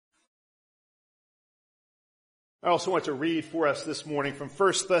I also want to read for us this morning from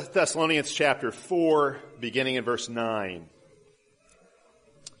 1 Thessalonians chapter 4, beginning in verse 9.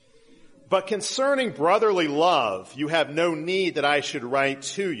 But concerning brotherly love, you have no need that I should write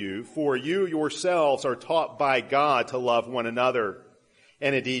to you, for you yourselves are taught by God to love one another.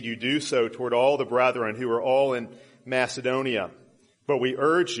 And indeed you do so toward all the brethren who are all in Macedonia. But we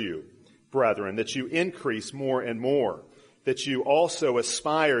urge you, brethren, that you increase more and more, that you also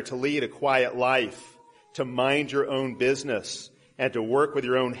aspire to lead a quiet life, to mind your own business, and to work with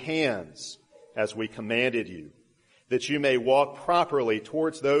your own hands, as we commanded you, that you may walk properly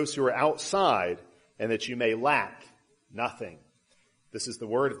towards those who are outside, and that you may lack nothing. This is the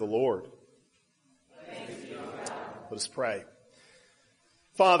word of the Lord. Let us pray.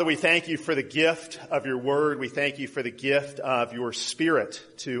 Father, we thank you for the gift of your word. We thank you for the gift of your Spirit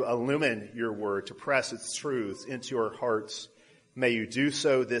to illumine your word, to press its truths into our hearts. May you do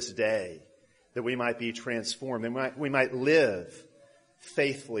so this day, that we might be transformed, and we might live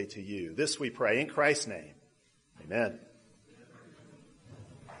faithfully to you. This we pray in Christ's name. Amen.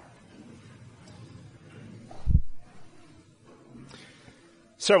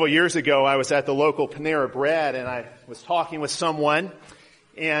 Several years ago, I was at the local Panera Bread, and I was talking with someone,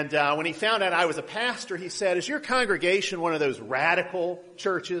 and when he found out I was a pastor, he said, "Is your congregation one of those radical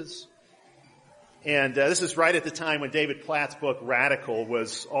churches?" And this is right at the time when David Platt's book, Radical,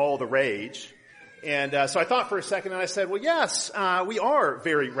 was all the rage. And so I thought for a second, and I said, well, yes, we are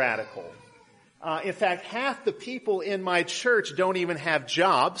very radical. In fact, half the people in my church don't even have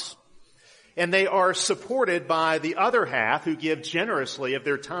jobs, and they are supported by the other half who give generously of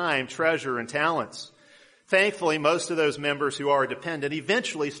their time, treasure, and talents. Thankfully, most of those members who are dependent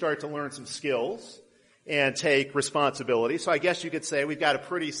eventually start to learn some skills and take responsibility. So I guess you could say we've got a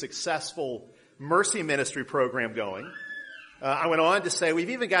pretty successful mercy ministry program going. I went on to say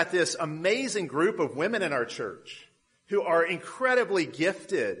we've even got this amazing group of women in our church who are incredibly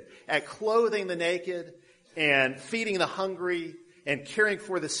gifted at clothing the naked and feeding the hungry and caring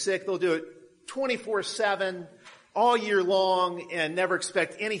for the sick. They'll do it 24/7, all year long, and never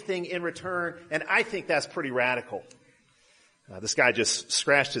expect anything in return. And I think that's pretty radical. This guy just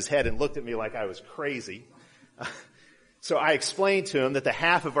scratched his head and looked at me like I was crazy. So I explained to him that the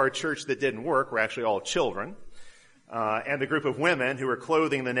half of our church that didn't work were actually all children. And the group of women who were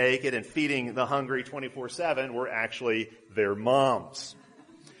clothing the naked and feeding the hungry 24/7 were actually their moms.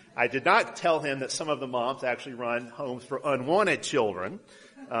 I did not tell him that some of the moms actually run homes for unwanted children,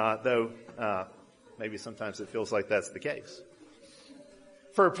 though maybe sometimes it feels like that's the case.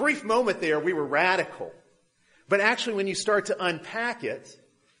 For a brief moment there, we were radical. But actually, when you start to unpack it,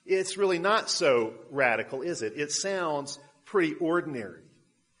 it's really not so radical, is it? It sounds pretty ordinary.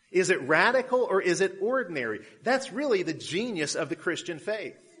 Is it radical or is it ordinary? That's really the genius of the Christian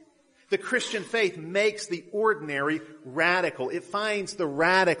faith. The Christian faith makes the ordinary radical. It finds the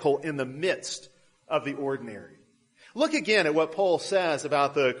radical in the midst of the ordinary. Look again at what Paul says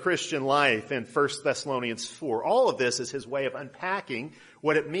about the Christian life in 1 Thessalonians 4. All of this is his way of unpacking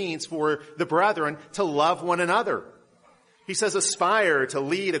what it means for the brethren to love one another. He says, aspire to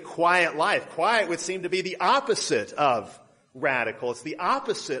lead a quiet life. Quiet would seem to be the opposite of radical. It's the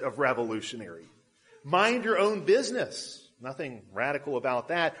opposite of revolutionary. Mind your own business. Nothing radical about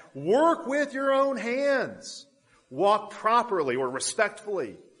that. Work with your own hands. Walk properly or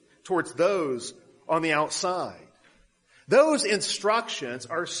respectfully towards those on the outside. Those instructions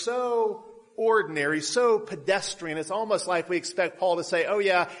are so ordinary, so pedestrian. It's almost like we expect Paul to say, oh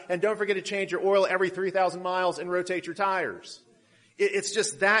yeah, and don't forget to change your oil every 3,000 miles and rotate your tires. It's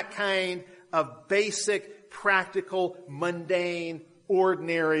just that kind of basic, practical, mundane,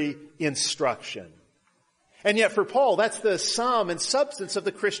 ordinary instruction. And yet for Paul, that's the sum and substance of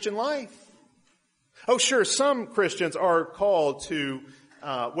the Christian life. Oh sure, some Christians are called to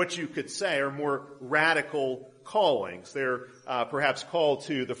what you could say are more radical callings. They're perhaps called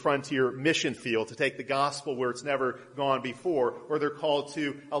to the frontier mission field to take the gospel where it's never gone before, or they're called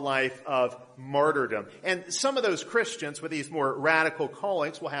to a life of martyrdom. And some of those Christians with these more radical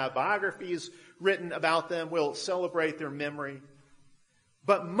callings will have biographies written about them. We'll celebrate their memory.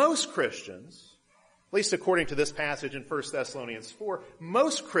 But most Christians, at least according to this passage in 1 Thessalonians 4,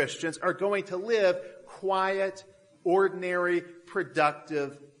 most Christians are going to live quiet, ordinary,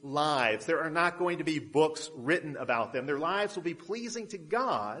 productive lives. There are not going to be books written about them. Their lives will be pleasing to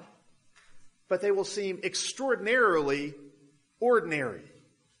God, but they will seem extraordinarily ordinary.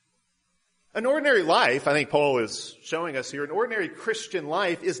 An ordinary life, I think Paul is showing us here, an ordinary Christian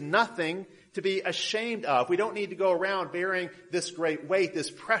life is nothing to be ashamed of. We don't need to go around bearing this great weight, this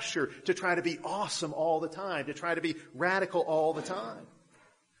pressure to try to be awesome all the time, to try to be radical all the time.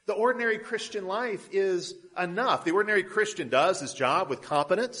 The ordinary Christian life is enough. The ordinary Christian does his job with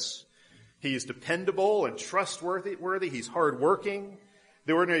competence. He's dependable and trustworthy. He's hardworking.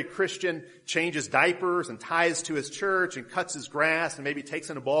 The ordinary Christian changes diapers and tithes to his church and cuts his grass and maybe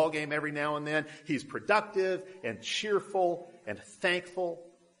takes in a ball game every now and then. He's productive and cheerful and thankful.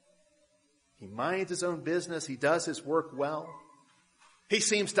 He minds his own business. He does his work well. He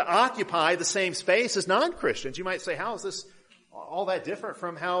seems to occupy the same space as non-Christians. You might say, how is this all that different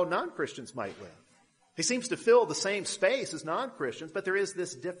from how non-Christians might live? He seems to fill the same space as non-Christians, but there is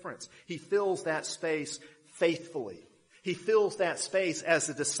this difference. He fills that space faithfully. He fills that space as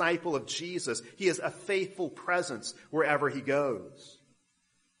a disciple of Jesus. He is a faithful presence wherever he goes.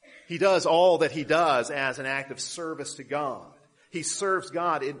 He does all that he does as an act of service to God. He serves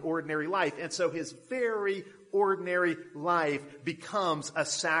God in ordinary life, and so his very ordinary life becomes a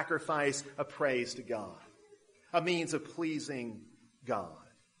sacrifice of praise to God, a means of pleasing God.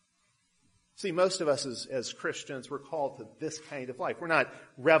 See, most of us as Christians, we're called to this kind of life. We're not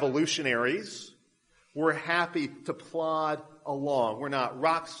revolutionaries. We're happy to plod along. We're not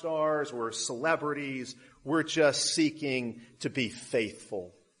rock stars or celebrities. We're just seeking to be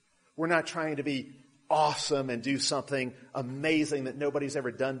faithful. We're not trying to be awesome and do something amazing that nobody's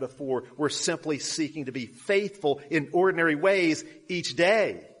ever done before. We're simply seeking to be faithful in ordinary ways each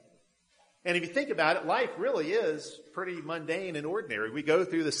day. And if you think about it, life really is pretty mundane and ordinary. We go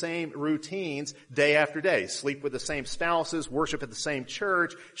through the same routines day after day. Sleep with the same spouses, worship at the same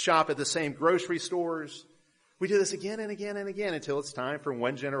church, shop at the same grocery stores. We do this again and again and again until it's time for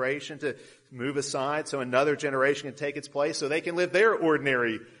one generation to move aside so another generation can take its place so they can live their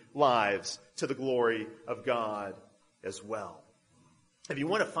ordinary lives to the glory of God as well. If you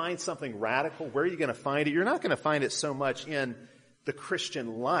want to find something radical, where are you going to find it? You're not going to find it so much in the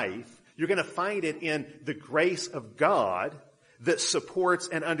Christian life. You're going to find it in the grace of God that supports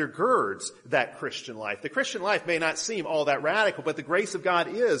and undergirds that Christian life. The Christian life may not seem all that radical, but the grace of God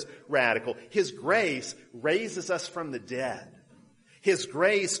is radical. His grace raises us from the dead. His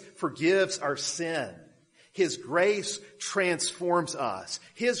grace forgives our sin. His grace transforms us.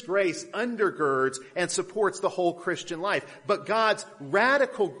 His grace undergirds and supports the whole Christian life. But God's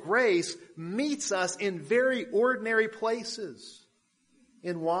radical grace meets us in very ordinary places.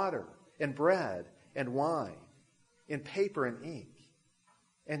 In water and bread and wine. In paper and ink.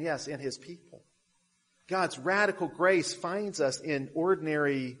 And yes, in His people. God's radical grace finds us in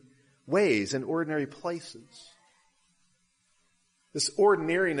ordinary ways, in ordinary places. This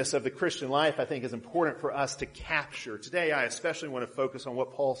ordinariness of the Christian life, I think, is important for us to capture. Today, I especially want to focus on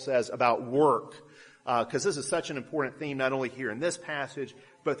what Paul says about work, because this is such an important theme, not only here in this passage,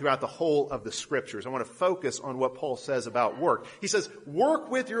 but throughout the whole of the Scriptures. I want to focus on what Paul says about work. He says,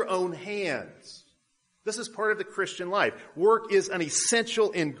 work with your own hands. This is part of the Christian life. Work is an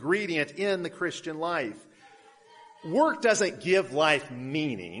essential ingredient in the Christian life. Work doesn't give life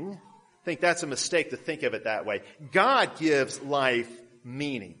meaning. I think that's a mistake to think of it that way. God gives life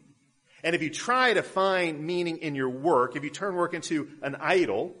meaning. And if you try to find meaning in your work, if you turn work into an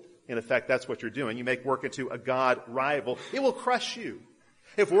idol, in effect that's what you're doing, you make work into a God rival, it will crush you.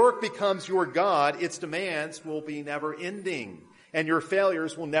 If work becomes your God, its demands will be never ending, and your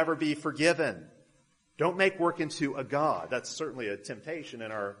failures will never be forgiven. Don't make work into a God. That's certainly a temptation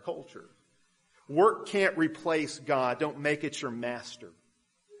in our culture. Work can't replace God. Don't make it your master.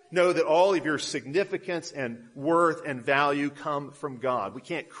 Know that all of your significance and worth and value come from God. We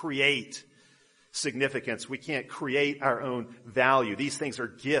can't create significance. We can't create our own value. These things are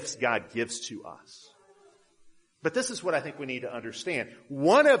gifts God gives to us. But this is what I think we need to understand.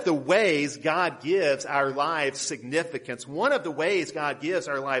 One of the ways God gives our lives significance, one of the ways God gives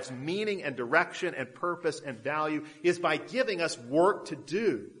our lives meaning and direction and purpose and value is by giving us work to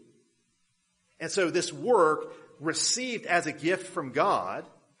do. And so this work, received as a gift from God,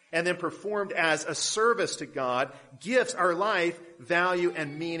 and then performed as a service to God, gives our life value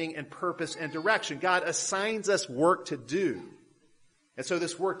and meaning and purpose and direction. God assigns us work to do. And so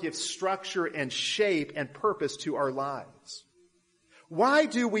this work gives structure and shape and purpose to our lives. Why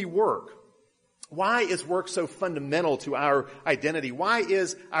do we work? Why is work so fundamental to our identity? Why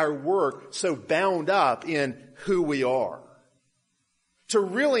is our work so bound up in who we are? To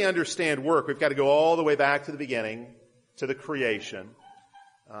really understand work, we've got to go all the way back to the beginning, to the creation.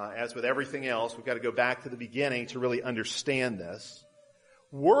 As with everything else, we've got to go back to the beginning to really understand this.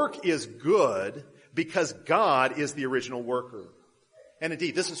 Work is good because God is the original worker. And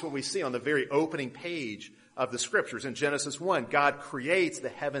indeed, this is what we see on the very opening page of the Scriptures. In Genesis 1, God creates the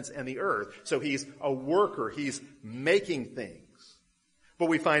heavens and the earth. So He's a worker. He's making things. But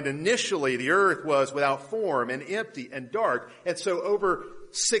we find initially the earth was without form and empty and dark. And so over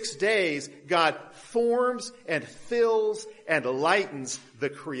 6 days, God forms and fills and lightens the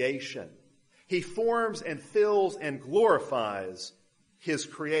creation. He forms and fills and glorifies his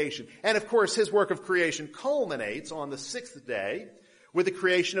creation. And of course, his work of creation culminates on the 6th day with the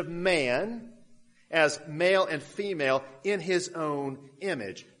creation of man as male and female in his own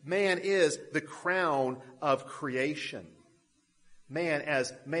image. Man is the crown of creation. Man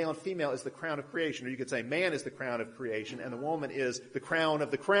as male and female is the crown of creation. Or you could say man is the crown of creation and the woman is the crown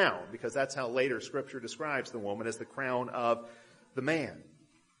of the crown, because that's how later Scripture describes the woman, as the crown of the man.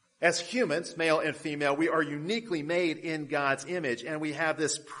 As humans, male and female, we are uniquely made in God's image, and we have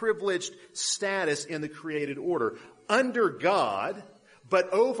this privileged status in the created order, under God,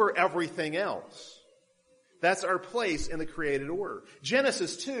 but over everything else. That's our place in the created order.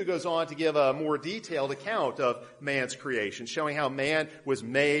 Genesis 2 goes on to give a more detailed account of man's creation, showing how man was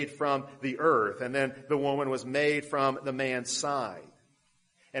made from the earth, and then the woman was made from the man's side.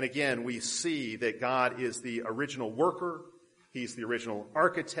 And again, we see that God is the original worker. He's the original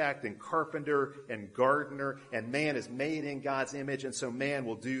architect and carpenter and gardener, and man is made in God's image, and so man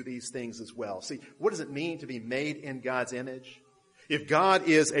will do these things as well. See, what does it mean to be made in God's image? If God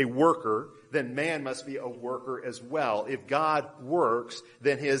is a worker, then man must be a worker as well. If God works,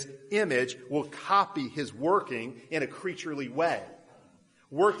 then his image will copy his working in a creaturely way.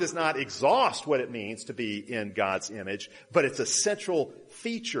 Work does not exhaust what it means to be in God's image, but it's a central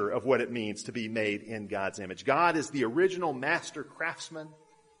feature of what it means to be made in God's image. God is the original master craftsman.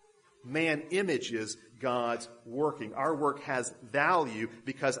 Man images God's working. Our work has value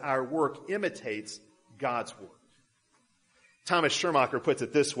because our work imitates God's work. Thomas Schumacher puts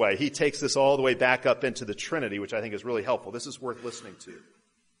it this way. He takes this all the way back up into the Trinity, which I think is really helpful. This is worth listening to.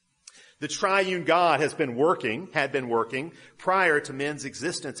 The triune God had been working prior to men's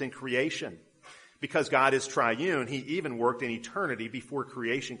existence in creation. Because God is triune, he even worked in eternity before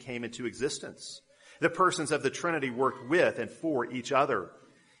creation came into existence. The persons of the Trinity worked with and for each other.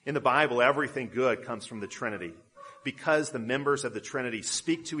 In the Bible, everything good comes from the Trinity. Because the members of the Trinity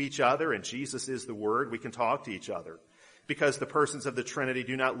speak to each other and Jesus is the Word, we can talk to each other. Because the persons of the Trinity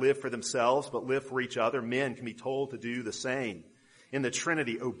do not live for themselves, but live for each other, men can be told to do the same. In the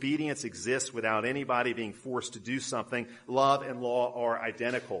Trinity, obedience exists without anybody being forced to do something. Love and law are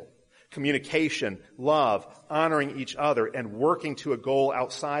identical. Communication, love, honoring each other, and working to a goal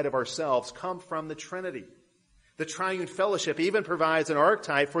outside of ourselves come from the Trinity. The triune fellowship even provides an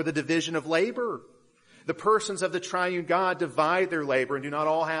archetype for the division of labor. The persons of the triune God divide their labor and do not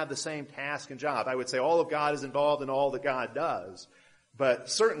all have the same task and job. I would say all of God is involved in all that God does. But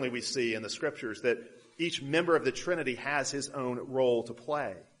certainly we see in the Scriptures that each member of the Trinity has his own role to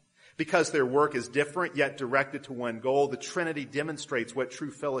play. Because their work is different yet directed to one goal, the Trinity demonstrates what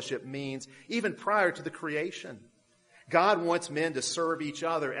true fellowship means even prior to the creation. God wants men to serve each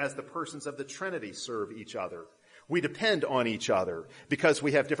other as the persons of the Trinity serve each other. We depend on each other because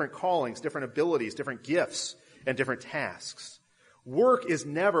we have different callings, different abilities, different gifts, and different tasks. Work is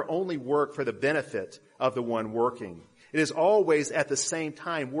never only work for the benefit of the one working. It is always at the same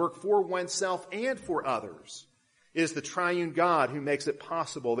time work for oneself and for others. It is the triune God who makes it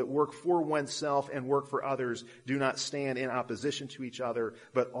possible that work for oneself and work for others do not stand in opposition to each other,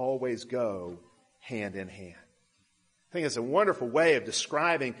 but always go hand in hand. I think it's a wonderful way of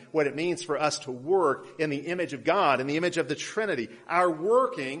describing what it means for us to work in the image of God, in the image of the Trinity. Our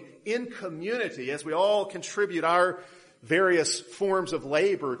working in community, as we all contribute our various forms of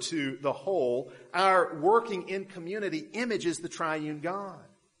labor to the whole, our working in community images the triune God.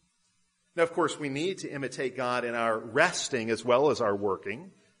 Now, of course, we need to imitate God in our resting as well as our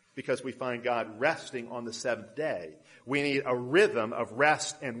working, because we find God resting on the seventh day. We need a rhythm of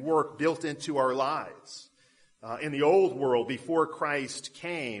rest and work built into our lives. In the old world, before Christ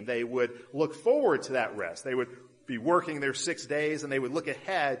came, they would look forward to that rest. They would be working their 6 days, and they would look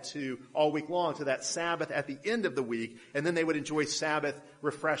ahead to all week long to that Sabbath at the end of the week, and then they would enjoy Sabbath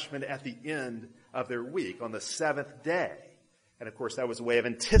refreshment at the end of their week on the seventh day. And of course, that was a way of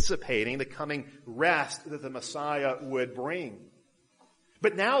anticipating the coming rest that the Messiah would bring.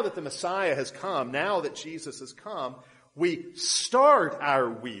 But now that the Messiah has come, now that Jesus has come, we start our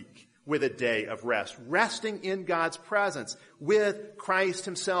week with a day of rest, resting in God's presence with Christ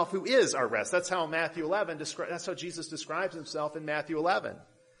himself, who is our rest. That's how that's how Jesus describes himself in Matthew 11.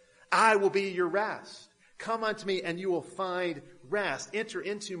 I will be your rest. Come unto me and you will find rest. Enter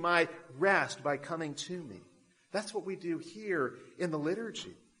into my rest by coming to me. That's what we do here in the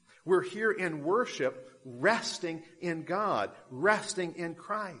liturgy. We're here in worship, resting in God, resting in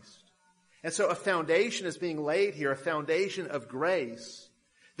Christ. And so a foundation is being laid here, a foundation of grace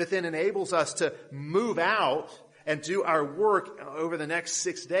that then enables us to move out and do our work over the next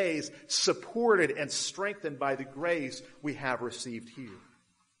 6 days, supported and strengthened by the grace we have received here.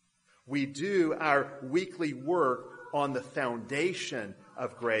 We do our weekly work on the foundation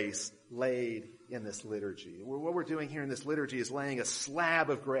of grace laid in this liturgy. What we're doing here in this liturgy is laying a slab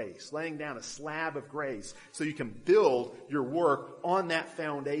of grace, laying down a slab of grace so you can build your work on that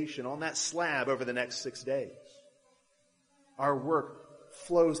foundation, on that slab over the next 6 days. Our work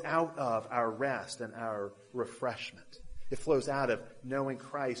flows out of our rest and our refreshment. It flows out of knowing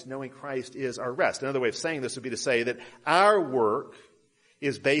Christ. Knowing Christ is our rest. Another way of saying this would be to say that our work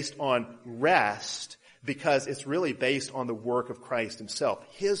is based on rest because it's really based on the work of Christ himself.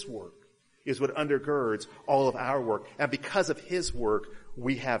 His work is what undergirds all of our work. And because of his work,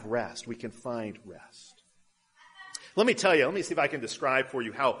 we have rest. We can find rest. Let me see if I can describe for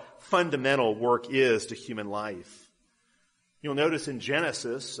you how fundamental work is to human life. You'll notice in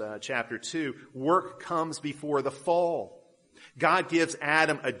Genesis chapter 2, work comes before the fall. God gives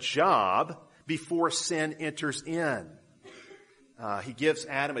Adam a job before sin enters in. He gives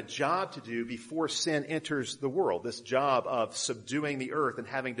Adam a job to do before sin enters the world. This job of subduing the earth and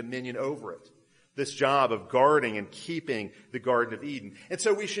having dominion over it. This job of guarding and keeping the Garden of Eden. And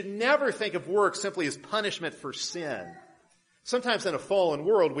so we should never think of work simply as punishment for sin. Sometimes in a fallen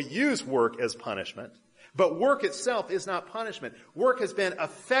world we use work as punishment. But work itself is not punishment. Work has been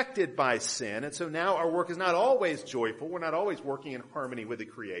affected by sin, and so now our work is not always joyful. We're not always working in harmony with the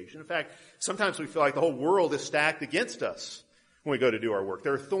creation. In fact, sometimes we feel like the whole world is stacked against us when we go to do our work.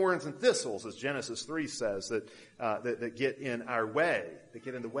 There are thorns and thistles, as Genesis 3 says, that get in our way, that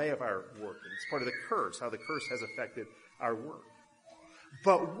get in the way of our work. And it's part of the curse, how the curse has affected our work.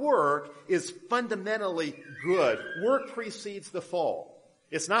 But work is fundamentally good. Work precedes the fall.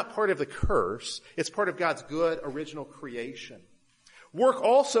 It's not part of the curse. It's part of God's good original creation. Work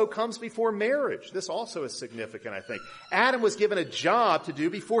also comes before marriage. This also is significant, I think. Adam was given a job to do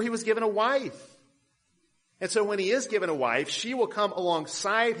before he was given a wife. And so when he is given a wife, she will come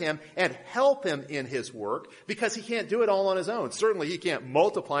alongside him and help him in his work because he can't do it all on his own. Certainly he can't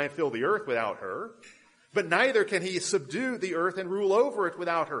multiply and fill the earth without her, but neither can he subdue the earth and rule over it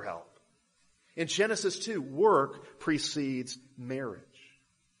without her help. In Genesis 2, work precedes marriage.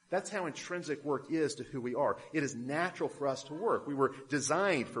 That's how intrinsic work is to who we are. It is natural for us to work. We were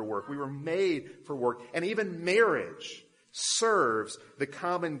designed for work. We were made for work. And even marriage serves the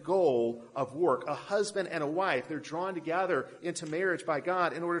common goal of work. A husband and a wife, they're drawn together into marriage by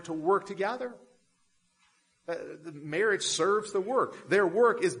God in order to work together. The marriage serves the work. Their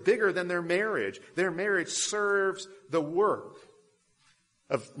work is bigger than their marriage. Their marriage serves the work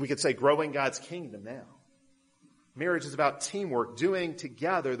of, we could say, growing God's kingdom now. Marriage is about teamwork, doing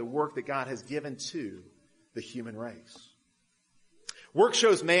together the work that God has given to the human race. Work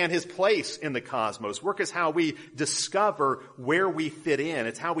shows man his place in the cosmos. Work is how we discover where we fit in.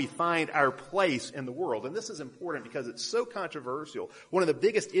 It's how we find our place in the world. And this is important because it's so controversial. One of the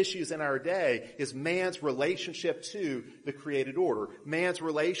biggest issues in our day is man's relationship to the created order, man's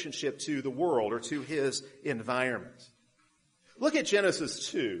relationship to the world or to his environment. Look at Genesis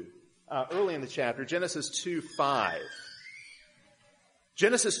 2. Early in the chapter, Genesis 2:5.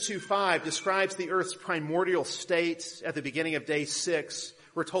 Genesis 2:5 describes the earth's primordial state at the beginning of day 6.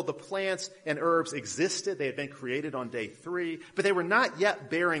 We're told the plants and herbs existed. They had been created on day 3, but they were not yet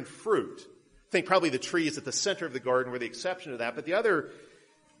bearing fruit. I think probably the trees at the center of the garden were the exception to that, but the other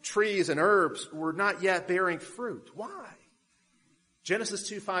trees and herbs were not yet bearing fruit. Why? Genesis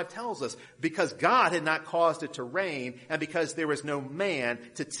 2:5 tells us because God had not caused it to rain and because there was no man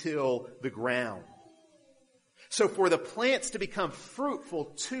to till the ground. So for the plants to become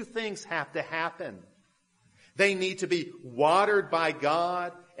fruitful, two things have to happen. They need to be watered by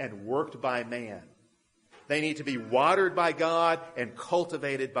God and worked by man. They need to be watered by God and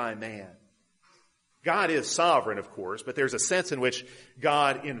cultivated by man. God is sovereign, of course, but there's a sense in which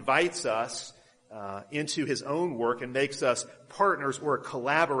God invites us into his own work and makes us partners or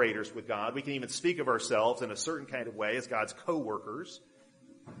collaborators with God. We can even speak of ourselves in a certain kind of way as God's co-workers.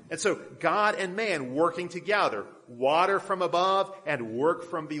 And so God and man working together, water from above and work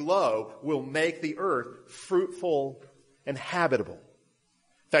from below, will make the earth fruitful and habitable.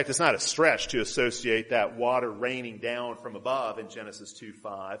 In fact, it's not a stretch to associate that water raining down from above in Genesis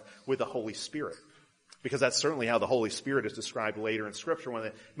 2:5 with the Holy Spirit. Because that's certainly how the Holy Spirit is described later in Scripture. One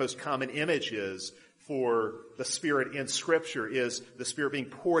of the most common images for the Spirit in Scripture is the Spirit being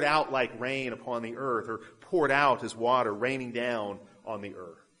poured out like rain upon the earth, or poured out as water raining down on the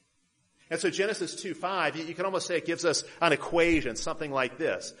earth. And so Genesis 2:5, you can almost say it gives us an equation, something like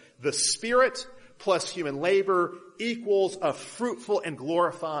this. The Spirit plus human labor equals a fruitful and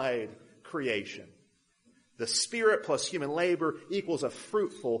glorified creation. The Spirit plus human labor equals a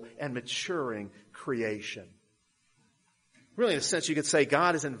fruitful and maturing creation. Really, in a sense, you could say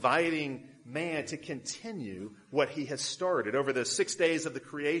God is inviting man to continue what he has started. Over the 6 days of the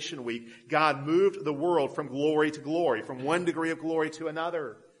creation week, God moved the world from glory to glory, from one degree of glory to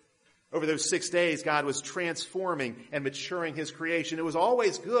another. Over those 6 days, God was transforming and maturing his creation. It was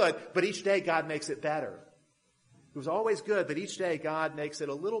always good, but each day God makes it better. It was always good, but each day God makes it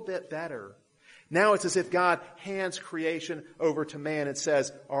a little bit better. Now it's as if God hands creation over to man and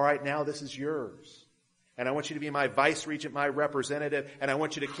says, all right, now this is yours. And I want you to be my vice regent, my representative, and I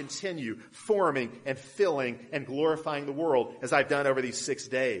want you to continue forming and filling and glorifying the world as I've done over these 6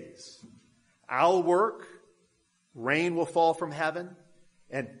 days. I'll work, rain will fall from heaven,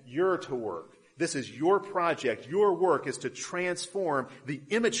 and you're to work. This is your project. Your work is to transform the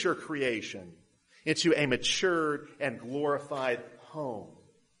immature creation into a matured and glorified home.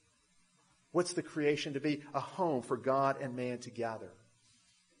 What's the creation to be? A home for God and man together.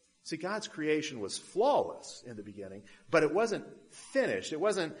 See, God's creation was flawless in the beginning, but it wasn't finished. It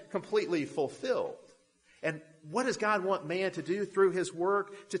wasn't completely fulfilled. And what does God want man to do through his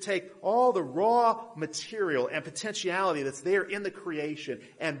work? To take all the raw material and potentiality that's there in the creation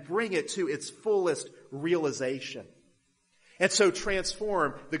and bring it to its fullest realization. And so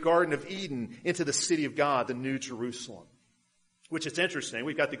transform the Garden of Eden into the city of God, the New Jerusalem. Which is interesting.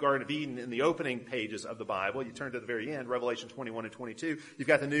 We've got the Garden of Eden in the opening pages of the Bible. You turn to the very end, Revelation 21 and 22. You've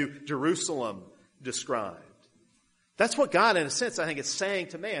got the New Jerusalem described. That's what God, in a sense, I think is saying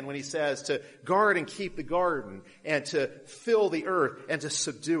to man when he says to guard and keep the garden and to fill the earth and to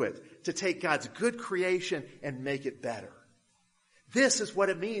subdue it. To take God's good creation and make it better. This is what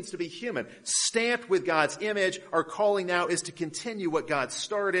it means to be human. Stamped with God's image, our calling now is to continue what God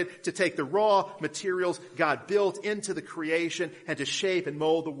started, to take the raw materials God built into the creation and to shape and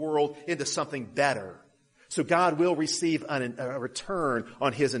mold the world into something better. So God will receive a return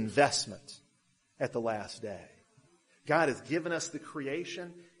on his investment at the last day. God has given us the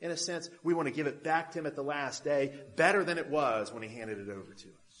creation, in a sense. We want to give it back to him at the last day, better than it was when he handed it over to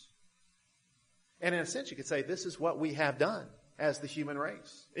us. And in a sense, you could say this is what we have done as the human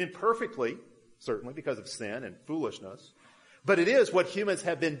race. Imperfectly, certainly because of sin and foolishness. But it is what humans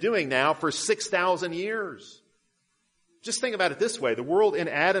have been doing now for 6,000 years. Just think about it this way. The world in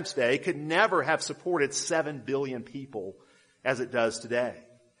Adam's day could never have supported 7 billion people as it does today.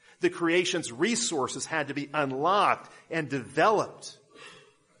 The creation's resources had to be unlocked and developed.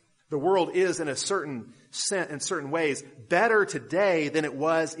 The world is in certain ways better today than it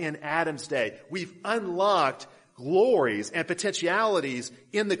was in Adam's day. We've unlocked glories and potentialities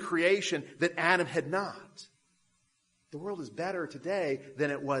in the creation that Adam had not. The world is better today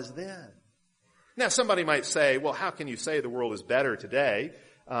than it was then. Now, somebody might say, well, how can you say the world is better today?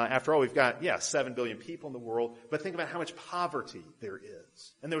 After all, we've got, 7 billion people in the world, but think about how much poverty there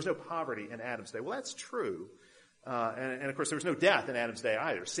is. And there was no poverty in Adam's day. Well, that's true. And of course, there was no death in Adam's day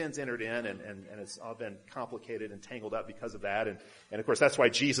either. Sin's entered in, and it's all been complicated and tangled up because of that. And of course, that's why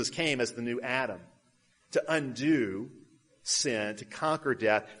Jesus came as the new Adam, to undo sin, to conquer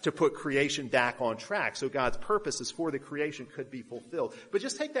death, to put creation back on track. So God's purposes for the creation could be fulfilled. But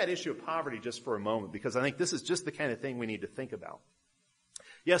just take that issue of poverty just for a moment, because I think this is just the kind of thing we need to think about.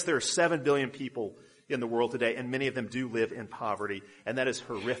 Yes, there are 7 billion people in the world today, and many of them do live in poverty, and that is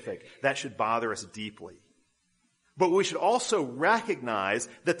horrific. That should bother us deeply. But we should also recognize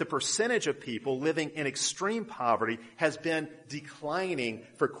that the percentage of people living in extreme poverty has been declining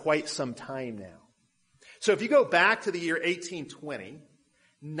for quite some time now. So if you go back to the year 1820,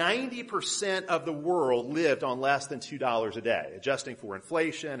 90% of the world lived on less than $2 a day, adjusting for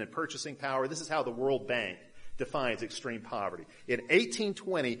inflation and purchasing power. This is how the World Bank defines extreme poverty. In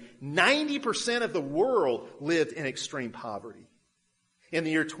 1820, 90% of the world lived in extreme poverty. In the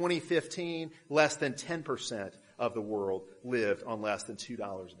year 2015, less than 10% of the world lived on less than $2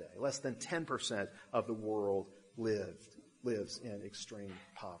 a day. Less than 10% of the world lives in extreme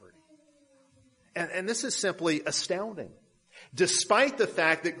poverty. And this is simply astounding. Despite the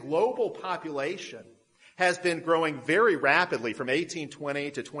fact that global population has been growing very rapidly from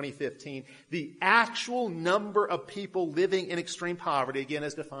 1820 to 2015, the actual number of people living in extreme poverty, again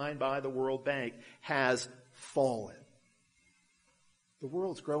as defined by the World Bank, has fallen. The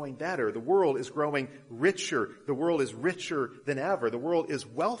world's growing better. The world is growing richer. The world is richer than ever. The world is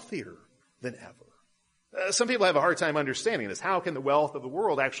wealthier than ever. Some people have a hard time understanding this. How can the wealth of the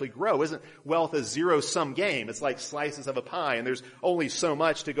world actually grow? Isn't wealth a zero-sum game? It's like slices of a pie, and there's only so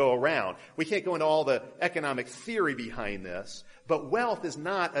much to go around. We can't go into all the economic theory behind this, but wealth is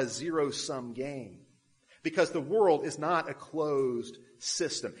not a zero-sum game. because the world is not a closed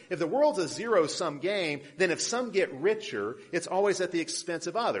system. If the world's a zero-sum game, then if some get richer, it's always at the expense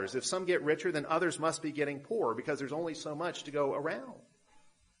of others. If some get richer, then others must be getting poorer because there's only so much to go around.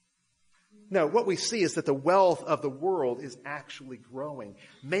 No, what we see is that the wealth of the world is actually growing.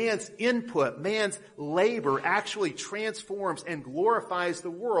 Man's input, man's labor actually transforms and glorifies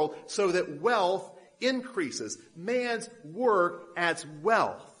the world so that wealth increases. Man's work adds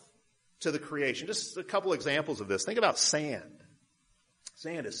wealth to the creation. Just a couple examples of this. Think about sand.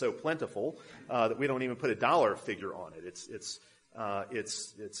 Sand is so plentiful that we don't even put a dollar figure on it. It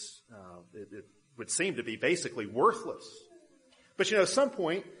would seem to be basically worthless. But at some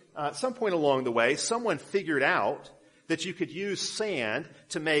point along the way, someone figured out that you could use sand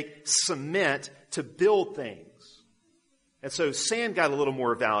to make cement to build things. And so sand got a little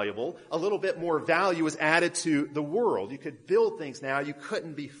more valuable. A little bit more value was added to the world. You could build things now you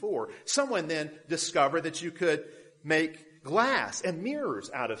couldn't before. Someone then discovered that you could make glass and mirrors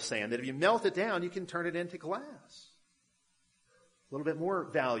out of sand, that if you melt it down, you can turn it into glass. A little bit more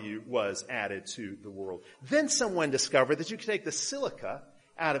value was added to the world. Then someone discovered that you could take the silica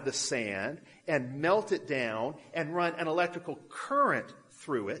out of the sand and melt it down and run an electrical current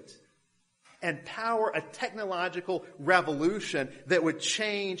through it and power a technological revolution that would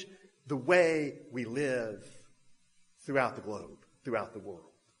change the way we live throughout the globe, throughout the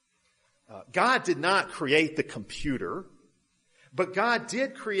world. God did not create the computer, but God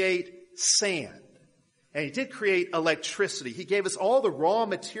did create sand. And He did create electricity. He gave us all the raw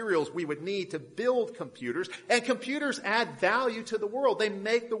materials we would need to build computers. And computers add value to the world. They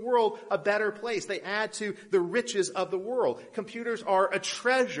make the world a better place. They add to the riches of the world. Computers are a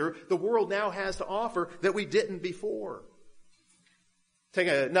treasure the world now has to offer that we didn't before. Take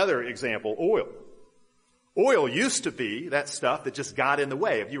another example, oil. Oil used to be that stuff that just got in the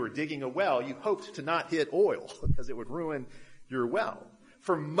way. If you were digging a well, you hoped to not hit oil because it would ruin your well.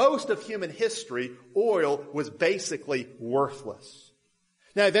 For most of human history, oil was basically worthless.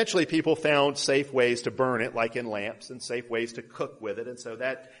 Now, eventually people found safe ways to burn it, like in lamps, and safe ways to cook with it. And so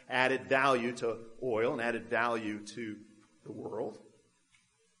that added value to oil and added value to the world.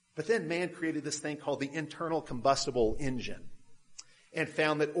 But then man created this thing called the internal combustible engine and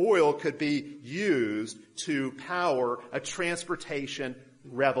found that oil could be used to power a transportation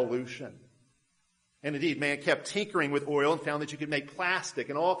revolution. And indeed, man kept tinkering with oil and found that you could make plastic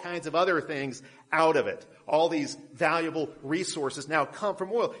and all kinds of other things out of it. All these valuable resources now come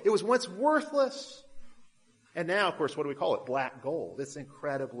from oil. It was once worthless. And now, of course, what do we call it? Black gold. It's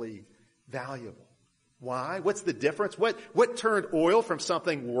incredibly valuable. Why? What's the difference? What turned oil from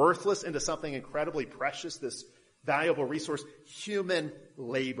something worthless into something incredibly precious, this valuable resource? Human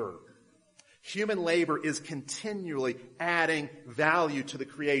labor. Human labor is continually adding value to the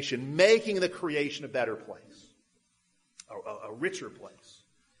creation, making the creation a better place, a richer place.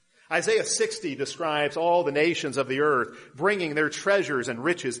 Isaiah 60 describes all the nations of the earth bringing their treasures and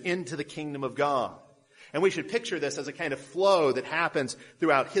riches into the kingdom of God. And we should picture this as a kind of flow that happens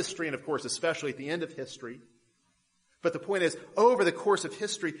throughout history and, of course, especially at the end of history. But the point is, over the course of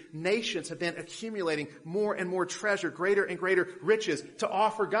history, nations have been accumulating more and more treasure, greater and greater riches to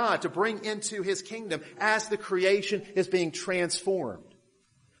offer God, to bring into His kingdom as the creation is being transformed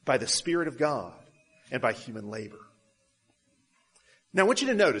by the Spirit of God and by human labor. Now I want you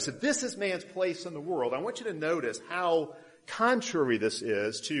to notice, if this is man's place in the world, I want you to notice how contrary this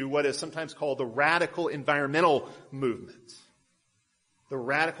is to what is sometimes called the radical environmental movement. The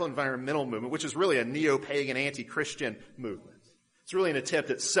radical environmental movement, which is really a neo-pagan, anti-Christian movement. It's really an attempt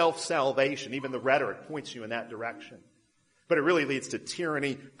at self-salvation. Even the rhetoric points you in that direction. But it really leads to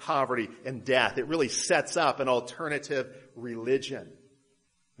tyranny, poverty, and death. It really sets up an alternative religion.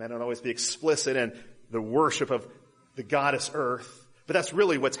 Men don't always be explicit in the worship of the goddess Earth, but that's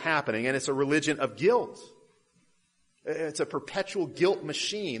really what's happening, and it's a religion of guilt. It's a perpetual guilt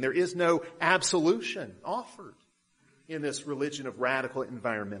machine. There is no absolution offered in this religion of radical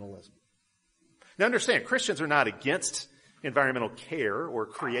environmentalism. Now understand, Christians are not against environmental care or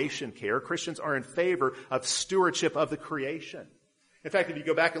creation care. Christians are in favor of stewardship of the creation. In fact, if you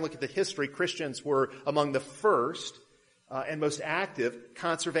go back and look at the history, Christians were among the first and most active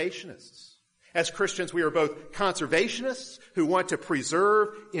conservationists. As Christians, we are both conservationists who want to preserve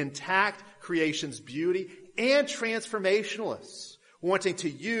intact creation's beauty and transformationalists wanting to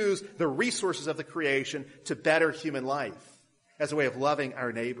use the resources of the creation to better human life as a way of loving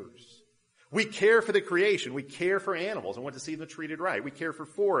our neighbors. We care for the creation. We care for animals and want to see them treated right. We care for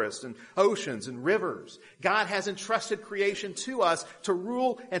forests and oceans and rivers. God has entrusted creation to us to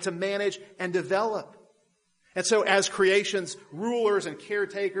rule and to manage and develop. And so as creation's rulers and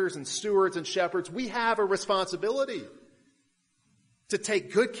caretakers and stewards and shepherds, we have a responsibility to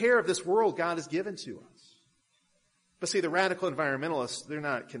take good care of this world God has given to us. But see, the radical environmentalists, they're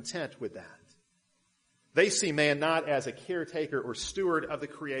not content with that. They see man not as a caretaker or steward of the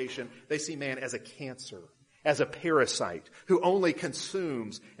creation. They see man as a cancer, as a parasite who only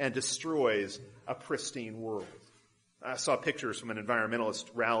consumes and destroys a pristine world. I saw pictures from an environmentalist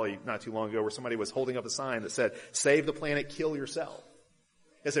rally not too long ago where somebody was holding up a sign that said, "Save the planet, kill yourself."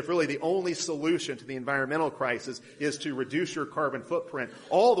 As if really the only solution to the environmental crisis is to reduce your carbon footprint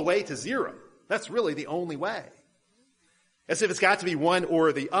all the way to zero. That's really the only way. As if it's got to be one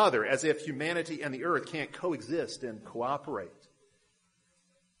or the other, as if humanity and the earth can't coexist and cooperate.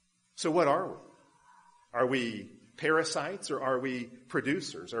 So what are we? Are we parasites or are we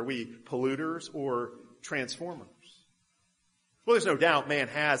producers? Are we polluters or transformers? Well, there's no doubt man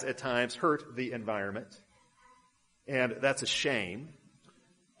has at times hurt the environment, and that's a shame.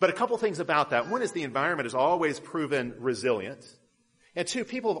 But a couple things about that. One is the environment has always proven resilient. And two,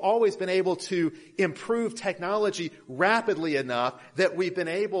 people have always been able to improve technology rapidly enough that we've been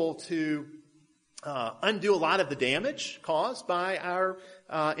able to undo a lot of the damage caused by our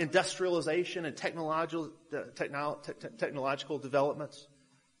industrialization and technological developments.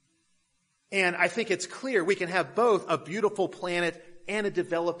 And I think it's clear we can have both a beautiful planet and a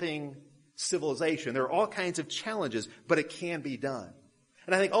developing civilization. There are all kinds of challenges, but it can be done.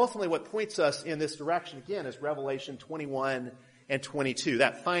 And I think ultimately what points us in this direction, again, is Revelation 21 and 22.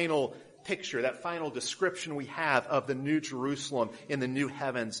 That final picture, that final description we have of the new Jerusalem in the new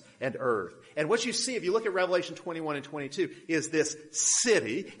heavens and earth. And what you see, if you look at Revelation 21 and 22, is this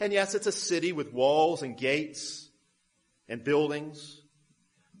city. And yes, it's a city with walls and gates and buildings.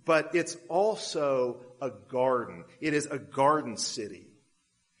 But it's also a garden. It is a garden city.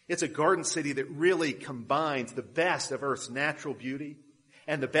 It's a garden city that really combines the best of Earth's natural beauty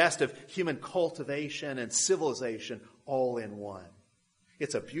and the best of human cultivation and civilization all in one.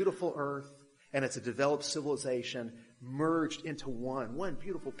 It's a beautiful earth and it's a developed civilization merged into one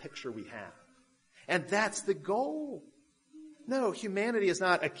beautiful picture we have. And that's the goal. No, humanity is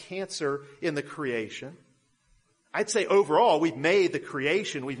not a cancer in the creation. I'd say overall, we've made the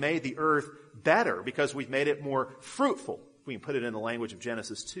creation, we've made the earth better because we've made it more fruitful. We can put it in the language of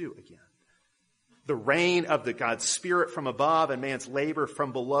Genesis 2 again. The reign of the God's Spirit from above and man's labor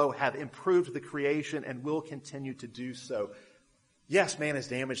from below have improved the creation and will continue to do so. Yes, man has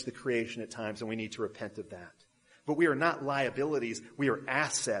damaged the creation at times and we need to repent of that. But we are not liabilities, we are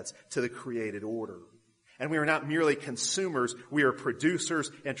assets to the created order. And we are not merely consumers, we are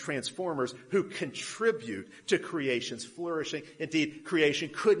producers and transformers who contribute to creation's flourishing. Indeed, creation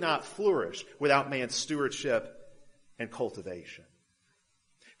could not flourish without man's stewardship and cultivation.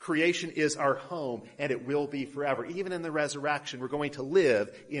 Creation is our home, and it will be forever. Even in the resurrection, we're going to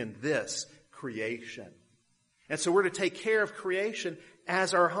live in this creation. And so we're to take care of creation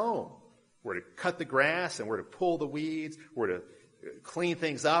as our home. We're to cut the grass, and we're to pull the weeds. We're to clean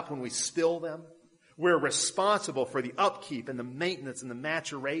things up when we spill them. We're responsible for the upkeep and the maintenance and the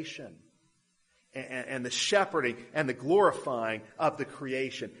maturation and the shepherding and the glorifying of the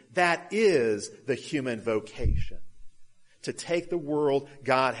creation. That is the human vocation. To take the world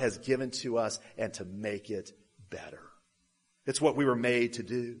God has given to us and to make it better. It's what we were made to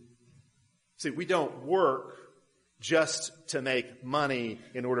do. See, we don't work just to make money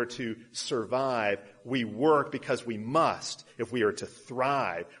in order to survive. We work because we must if we are to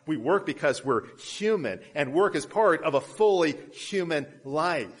thrive. We work because we're human, and work is part of a fully human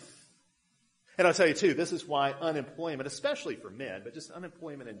life. And I'll tell you too, this is why unemployment, especially for men, but just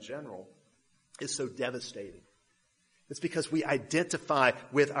unemployment in general, is so devastating. It's because we identify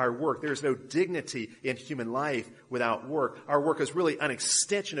with our work. There's no dignity in human life without work. Our work is really an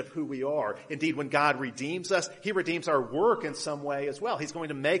extension of who we are. Indeed, when God redeems us, He redeems our work in some way as well. He's going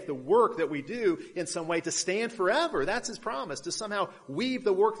to make the work that we do in some way to stand forever. That's His promise, to somehow weave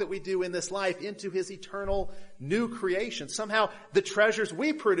the work that we do in this life into His eternal new creation. Somehow the treasures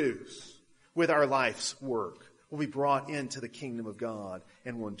we produce with our life's work will be brought into the kingdom of God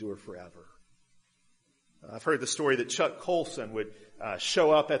and will endure forever. I've heard the story that Chuck Colson would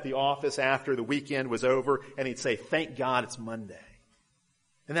show up at the office after the weekend was over and he'd say, "Thank God it's Monday."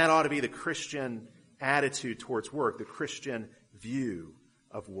 And that ought to be the Christian attitude towards work, the Christian view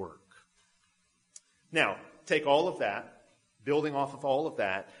of work. Now, take all of that, building off of all of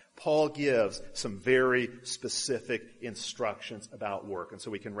that, Paul gives some very specific instructions about work. And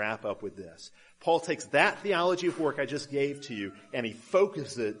so we can wrap up with this. Paul takes that theology of work I just gave to you and he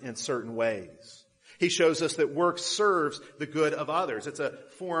focuses it in certain ways. He shows us that work serves the good of others. It's a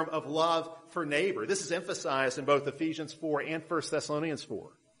form of love for neighbor. This is emphasized in both Ephesians 4 and 1 Thessalonians 4.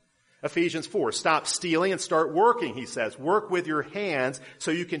 Ephesians 4, stop stealing and start working, he says. Work with your hands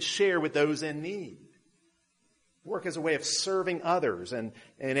so you can share with those in need. Work as a way of serving others and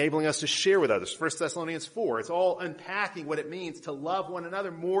enabling us to share with others. 1 Thessalonians 4, it's all unpacking what it means to love one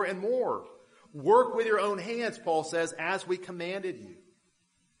another more and more. Work with your own hands, Paul says, as we commanded you.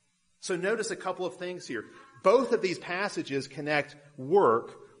 So notice a couple of things here. Both of these passages connect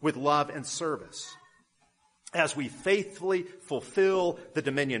work with love and service. As we faithfully fulfill the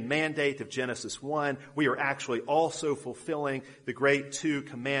dominion mandate of Genesis 1, we are actually also fulfilling the great two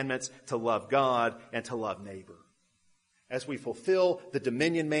commandments to love God and to love neighbor. As we fulfill the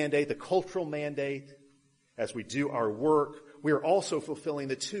dominion mandate, the cultural mandate, as we do our work, we are also fulfilling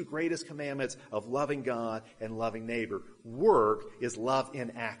the two greatest commandments of loving God and loving neighbor. Work is love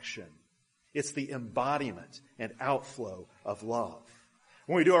in action. It's the embodiment and outflow of love.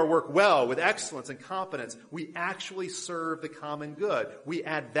 When we do our work well, with excellence and competence, we actually serve the common good. We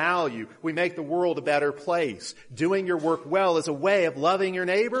add value. We make the world a better place. Doing your work well is a way of loving your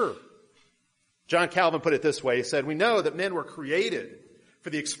neighbor. John Calvin put it this way. He said, we know that men were created for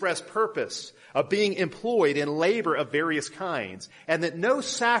the express purpose of being employed in labor of various kinds, and that no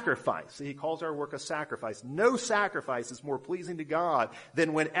sacrifice, he calls our work a sacrifice, no sacrifice is more pleasing to God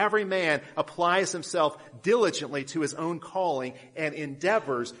than when every man applies himself diligently to his own calling and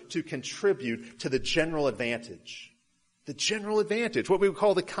endeavors to contribute to the general advantage. The general advantage, what we would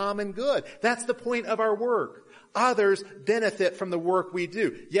call the common good. That's the point of our work. Others benefit from the work we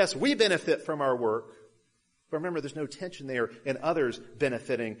do. Yes, we benefit from our work, but remember, there's no tension there in others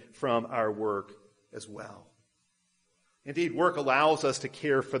benefiting from our work as well. Indeed, work allows us to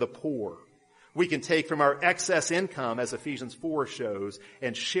care for the poor. We can take from our excess income, as Ephesians 4 shows,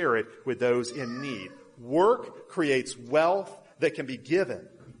 and share it with those in need. Work creates wealth that can be given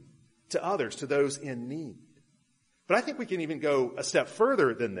to others, to those in need. But I think we can even go a step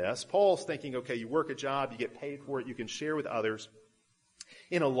further than this. Paul's thinking, okay, you work a job, you get paid for it, you can share with others.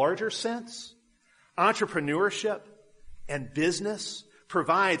 In a larger sense, entrepreneurship and business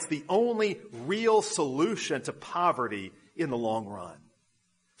provides the only real solution to poverty in the long run.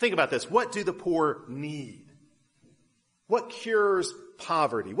 Think about this. What do the poor need? What cures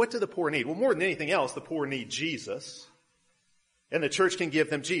poverty? What do the poor need? Well, more than anything else, the poor need Jesus. And the church can give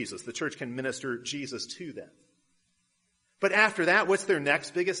them Jesus. The church can minister Jesus to them. But after that, what's their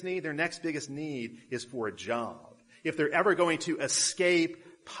next biggest need? Their next biggest need is for a job. If they're ever going to escape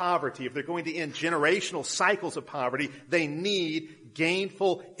poverty, if they're going to end generational cycles of poverty, they need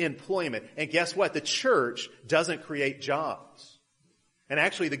gainful employment. And guess what? The church doesn't create jobs. And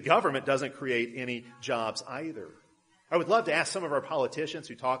actually, the government doesn't create any jobs either. I would love to ask some of our politicians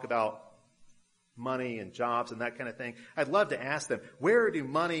who talk about money and jobs and that kind of thing. I'd love to ask them, where do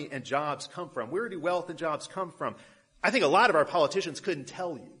money and jobs come from? Where do wealth and jobs come from? I think a lot of our politicians couldn't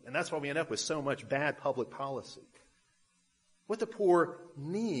tell you. And that's why we end up with so much bad public policy. What the poor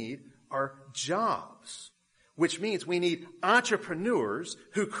need are jobs, which means we need entrepreneurs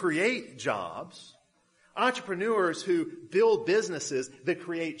who create jobs, entrepreneurs who build businesses that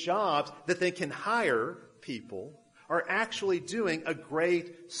create jobs that they can hire people, are actually doing a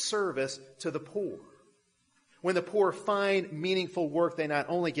great service to the poor. When the poor find meaningful work, they not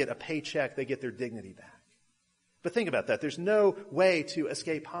only get a paycheck, they get their dignity back. But think about that. There's no way to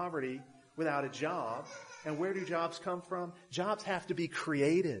escape poverty without a job. And where do jobs come from? Jobs have to be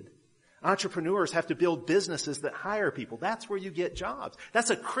created. Entrepreneurs have to build businesses that hire people. That's where you get jobs. That's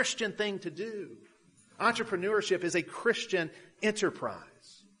a Christian thing to do. Entrepreneurship is a Christian enterprise.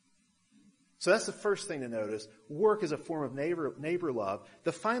 So that's the first thing to notice. Work is a form of neighbor love.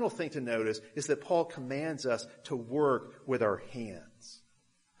 The final thing to notice is that Paul commands us to work with our hands.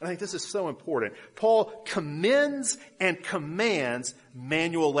 I think this is so important. Paul commends and commands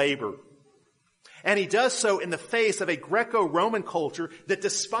manual labor. And he does so in the face of a Greco-Roman culture that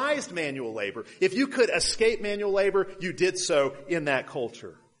despised manual labor. If you could escape manual labor, you did so in that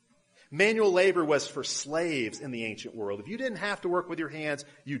culture. Manual labor was for slaves in the ancient world. If you didn't have to work with your hands,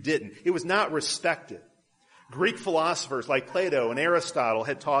 you didn't. It was not respected. Greek philosophers like Plato and Aristotle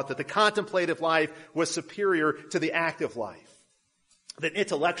had taught that the contemplative life was superior to the active life. That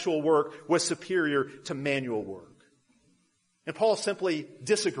intellectual work was superior to manual work. And Paul simply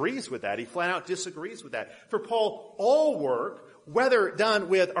disagrees with that. He flat out disagrees with that. For Paul, all work, whether done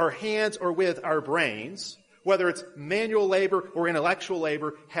with our hands or with our brains, whether it's manual labor or intellectual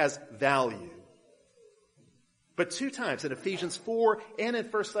labor, has value. But 2 times in Ephesians 4 and in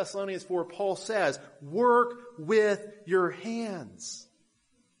 1 Thessalonians 4, Paul says, work with your hands.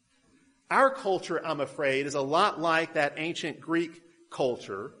 Our culture, I'm afraid, is a lot like that ancient Greek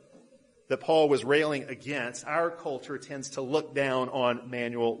culture that Paul was railing against. Our culture tends to look down on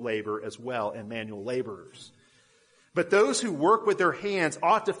manual labor as well and manual laborers. But those who work with their hands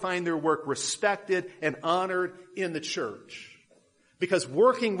ought to find their work respected and honored in the church. Because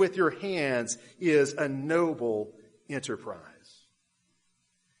working with your hands is a noble enterprise.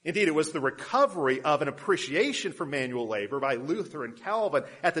 Indeed, it was the recovery of an appreciation for manual labor by Luther and Calvin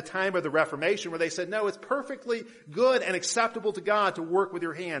at the time of the Reformation, where they said, no, it's perfectly good and acceptable to God to work with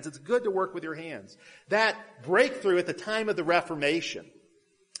your hands. It's good to work with your hands. That breakthrough at the time of the Reformation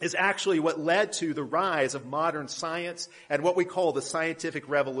is actually what led to the rise of modern science and what we call the scientific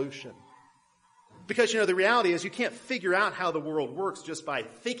revolution. Because, the reality is you can't figure out how the world works just by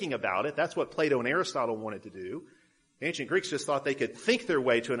thinking about it. That's what Plato and Aristotle wanted to do. The ancient Greeks just thought they could think their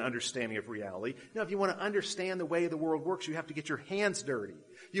way to an understanding of reality. If you want to understand the way the world works, you have to get your hands dirty.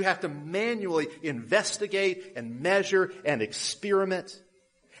 You have to manually investigate and measure and experiment.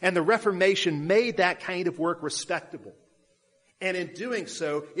 And the Reformation made that kind of work respectable. And in doing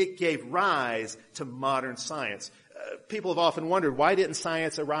so, it gave rise to modern science. People have often wondered, why didn't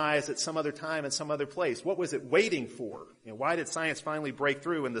science arise at some other time in some other place? What was it waiting for? Why did science finally break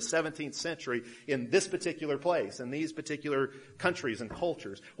through in the 17th century in this particular place, in these particular countries and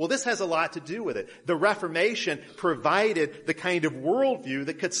cultures? Well, this has a lot to do with it. The Reformation provided the kind of worldview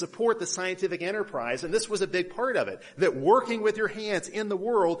that could support the scientific enterprise, and this was a big part of it, that working with your hands in the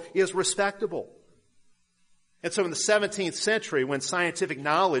world is respectable. And so in the 17th century, when scientific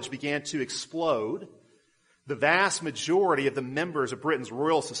knowledge began to explode, the vast majority of the members of Britain's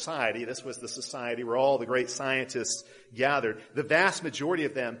Royal Society, this was the society where all the great scientists gathered, the vast majority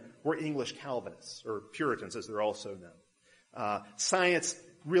of them were English Calvinists, or Puritans as they're also known. Science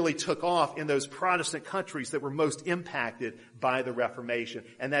really took off in those Protestant countries that were most impacted by the Reformation,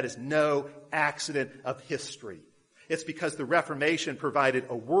 and that is no accident of history. It's because the Reformation provided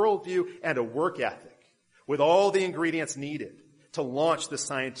a worldview and a work ethic with all the ingredients needed to launch the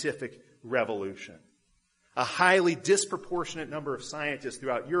scientific revolution. A highly disproportionate number of scientists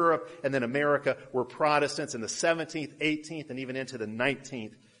throughout Europe and then America were Protestants in the 17th, 18th, and even into the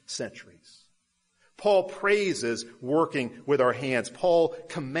 19th centuries. Paul praises working with our hands. Paul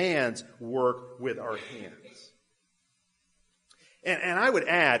commands work with our hands. And I would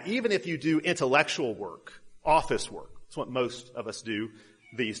add, even if you do intellectual work, office work, that's what most of us do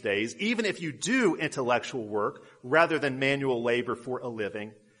these days, even if you do intellectual work rather than manual labor for a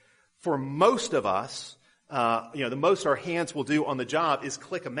living, for most of us, the most our hands will do on the job is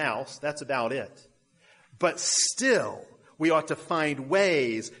click a mouse. That's about it. But still, we ought to find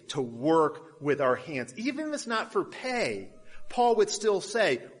ways to work with our hands. Even if it's not for pay, Paul would still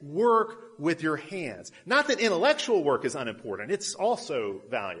say, work with your hands. Not that intellectual work is unimportant. It's also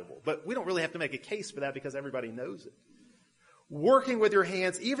valuable. But we don't really have to make a case for that because everybody knows it. Working with your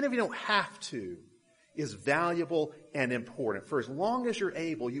hands, even if you don't have to, is valuable and important. For as long as you're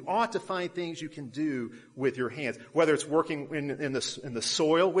able, you ought to find things you can do with your hands. Whether it's working in the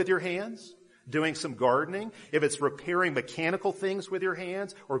soil with your hands, doing some gardening, if it's repairing mechanical things with your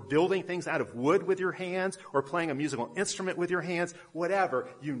hands, or building things out of wood with your hands, or playing a musical instrument with your hands, whatever,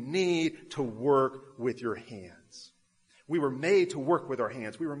 you need to work with your hands. We were made to work with our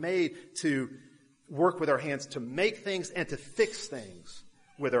hands. We were made to work with our hands to make things and to fix things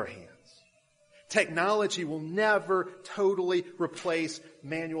with our hands. Technology will never totally replace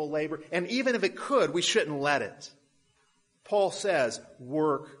manual labor. And even if it could, we shouldn't let it. Paul says,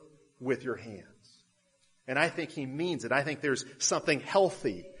 work with your hands. And I think he means it. I think there's something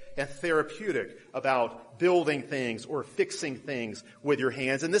healthy and therapeutic about building things or fixing things with your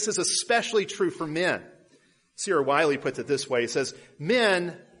hands. And this is especially true for men. C.R. Wiley puts it this way. He says,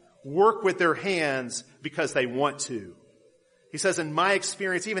 men work with their hands because they want to. He says, in my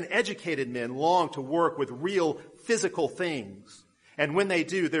experience, even educated men long to work with real physical things. And when they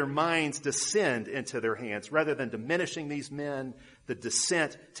do, their minds descend into their hands. Rather than diminishing these men, the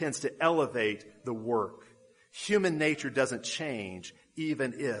descent tends to elevate the work. Human nature doesn't change,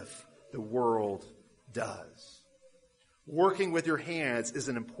 even if the world does. Working with your hands is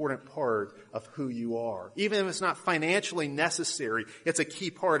an important part of who you are. Even if it's not financially necessary, it's a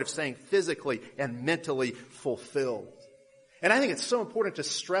key part of staying physically and mentally fulfilled. And I think it's so important to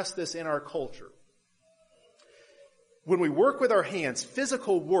stress this in our culture. When we work with our hands,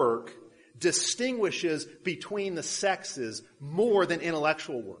 physical work distinguishes between the sexes more than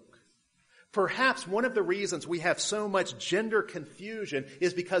intellectual work. Perhaps one of the reasons we have so much gender confusion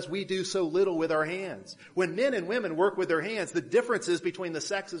is because we do so little with our hands. When men and women work with their hands, the differences between the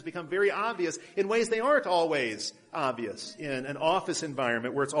sexes become very obvious in ways they aren't always obvious in an office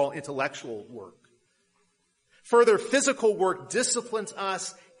environment where it's all intellectual work. Further, physical work disciplines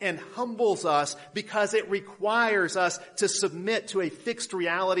us and humbles us because it requires us to submit to a fixed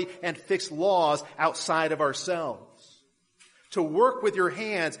reality and fixed laws outside of ourselves. To work with your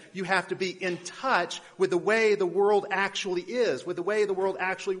hands, you have to be in touch with the way the world actually is, with the way the world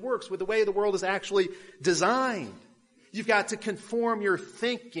actually works, with the way the world is actually designed. You've got to conform your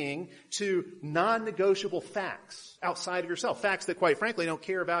thinking to non-negotiable facts outside of yourself, facts that, quite frankly, don't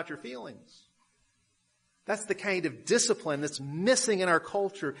care about your feelings. That's the kind of discipline that's missing in our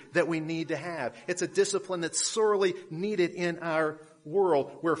culture that we need to have. It's a discipline that's sorely needed in our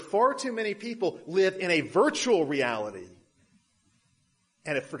world, where far too many people live in a virtual reality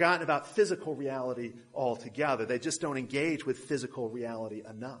and have forgotten about physical reality altogether. They just don't engage with physical reality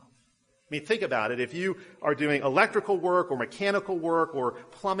enough. I mean, think about it. If you are doing electrical work or mechanical work or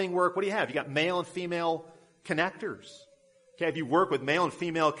plumbing work, what do you have? You got male and female connectors. Okay, if you work with male and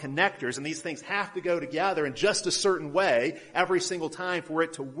female connectors, and these things have to go together in just a certain way every single time for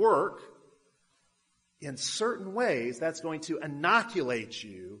it to work, in certain ways, that's going to inoculate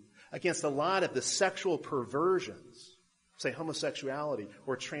you against a lot of the sexual perversions, say homosexuality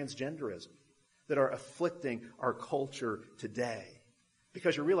or transgenderism, that are afflicting our culture today.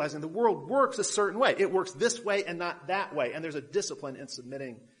 Because you're realizing the world works a certain way. It works this way and not that way. And there's a discipline in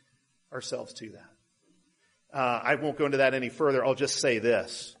submitting ourselves to that. I won't go into that any further. I'll just say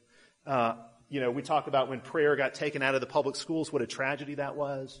this. We talk about when prayer got taken out of the public schools, what a tragedy that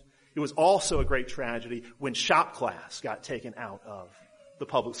was. It was also a great tragedy when shop class got taken out of the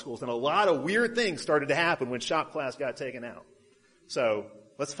public schools. And a lot of weird things started to happen when shop class got taken out. So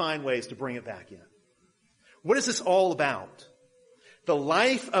let's find ways to bring it back in. What is this all about? The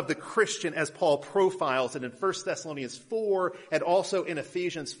life of the Christian, as Paul profiles it in 1 Thessalonians 4 and also in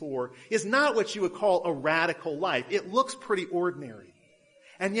Ephesians 4, is not what you would call a radical life. It looks pretty ordinary.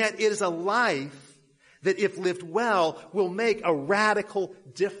 And yet it is a life that, if lived well, will make a radical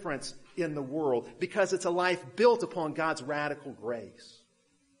difference in the world, because it's a life built upon God's radical grace.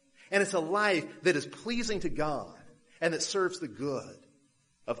 And it's a life that is pleasing to God and that serves the good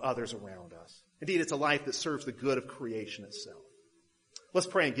of others around us. Indeed, it's a life that serves the good of creation itself. Let's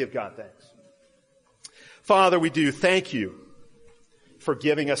pray and give God thanks. Father, we do thank you for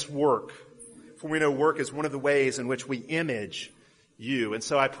giving us work, for we know work is one of the ways in which we image you. And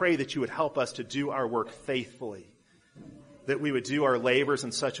so I pray that you would help us to do our work faithfully, that we would do our labors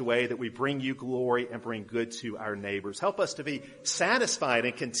in such a way that we bring you glory and bring good to our neighbors. Help us to be satisfied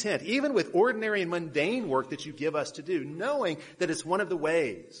and content, even with ordinary and mundane work that you give us to do, knowing that it's one of the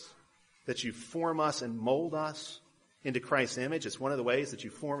ways that you form us and mold us into Christ's image. It's one of the ways that you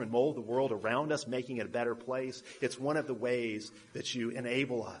form and mold the world around us, making it a better place. It's one of the ways that you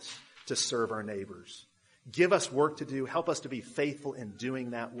enable us to serve our neighbors. Give us work to do. Help us to be faithful in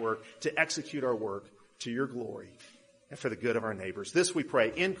doing that work, to execute our work to your glory and for the good of our neighbors. This we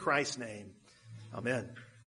pray in Christ's name. Amen.